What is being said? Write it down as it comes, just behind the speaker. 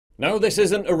No, this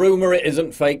isn't a rumour, it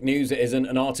isn't fake news, it isn't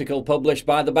an article published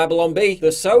by the Babylon Bee.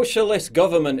 The socialist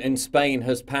government in Spain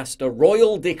has passed a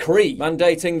royal decree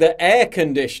mandating that air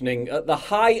conditioning at the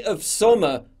height of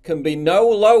summer can be no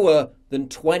lower than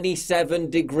 27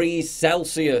 degrees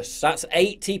Celsius. That's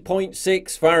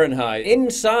 80.6 Fahrenheit.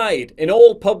 Inside, in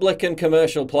all public and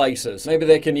commercial places. Maybe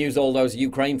they can use all those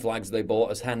Ukraine flags they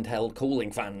bought as handheld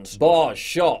cooling fans. Bars,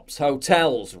 shops,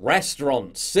 hotels,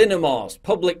 restaurants, cinemas,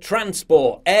 public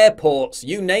transport, airports,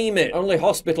 you name it. Only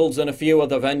hospitals and a few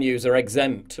other venues are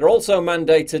exempt. They're also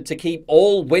mandated to keep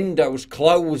all windows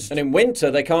closed. And in winter,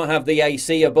 they can't have the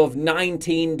AC above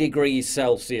 19 degrees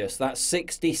Celsius. That's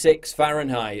 66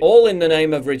 Fahrenheit. All in the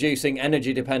name of reducing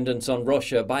energy dependence on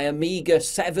Russia by a meager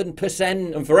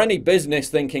 7%. And for any business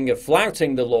thinking of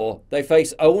flouting the law, they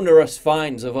face onerous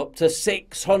fines of up to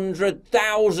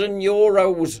 600,000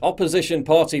 euros. Opposition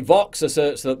party Vox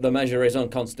asserts that the measure is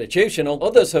unconstitutional.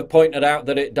 Others have pointed out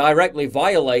that it directly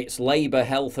violates labour,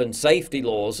 health and safety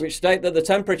laws, which state that the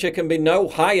temperature can be no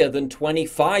higher than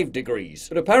 25 degrees.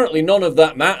 But apparently none of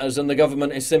that matters, and the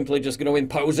government is simply just going to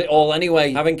impose it all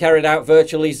anyway, having carried out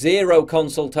virtually zero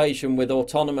consultation with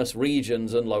autonomous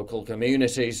regions and local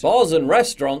communities. Bars and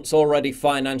restaurants, already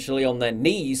financially on their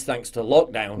knees thanks to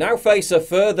lockdown, now face a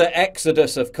further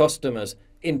exodus of customers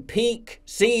in peak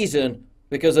season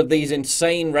because of these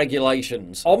insane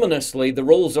regulations. Ominously, the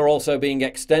rules are also being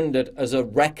extended as a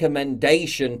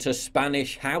recommendation to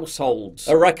Spanish households.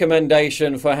 A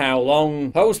recommendation for how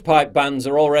long? Hosepipe bans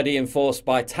are already enforced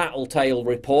by tattletale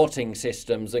reporting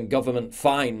systems and government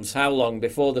fines. How long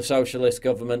before the socialist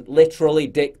government literally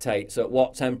dictates at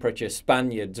what temperature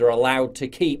Spaniards are allowed to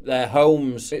keep their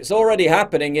homes? It's already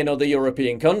happening in other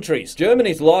European countries.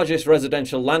 Germany's largest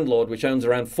residential landlord, which owns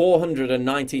around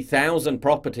 490,000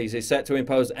 properties, is set to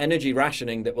impose energy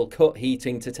rationing that will cut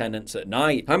heating to tenants at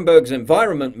night. Hamburg's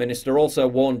environment minister also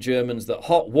warned Germans that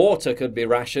hot water could be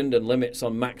rationed and limits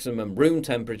on maximum room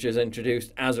temperatures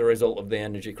introduced as a result of the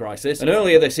energy crisis. And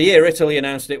earlier this year, Italy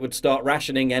announced it would start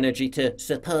rationing energy to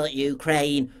support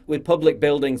Ukraine, with public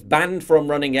buildings banned from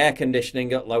running air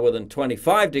conditioning at lower than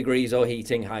 25 degrees or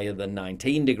heating higher than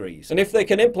 19 degrees. And if they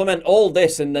can implement all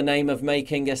this in the name of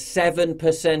making a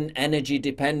 7% energy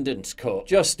dependence cut,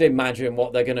 just imagine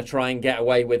what they're going to try and get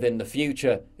away with in the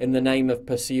future in the name of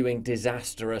pursuing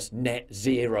disastrous net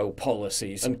zero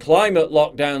policies and climate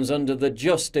lockdowns under the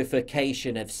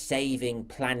justification of saving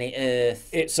planet Earth.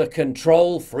 It's a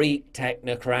control freak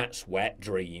technocrat's wet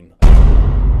dream.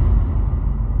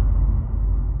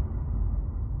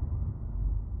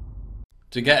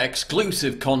 To get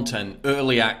exclusive content,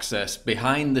 early access,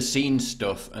 behind the scenes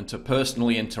stuff, and to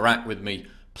personally interact with me,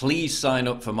 please sign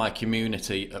up for my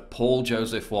community at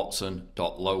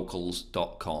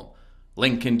pauljosephwatson.locals.com.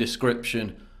 Link in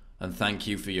description, and thank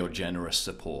you for your generous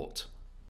support.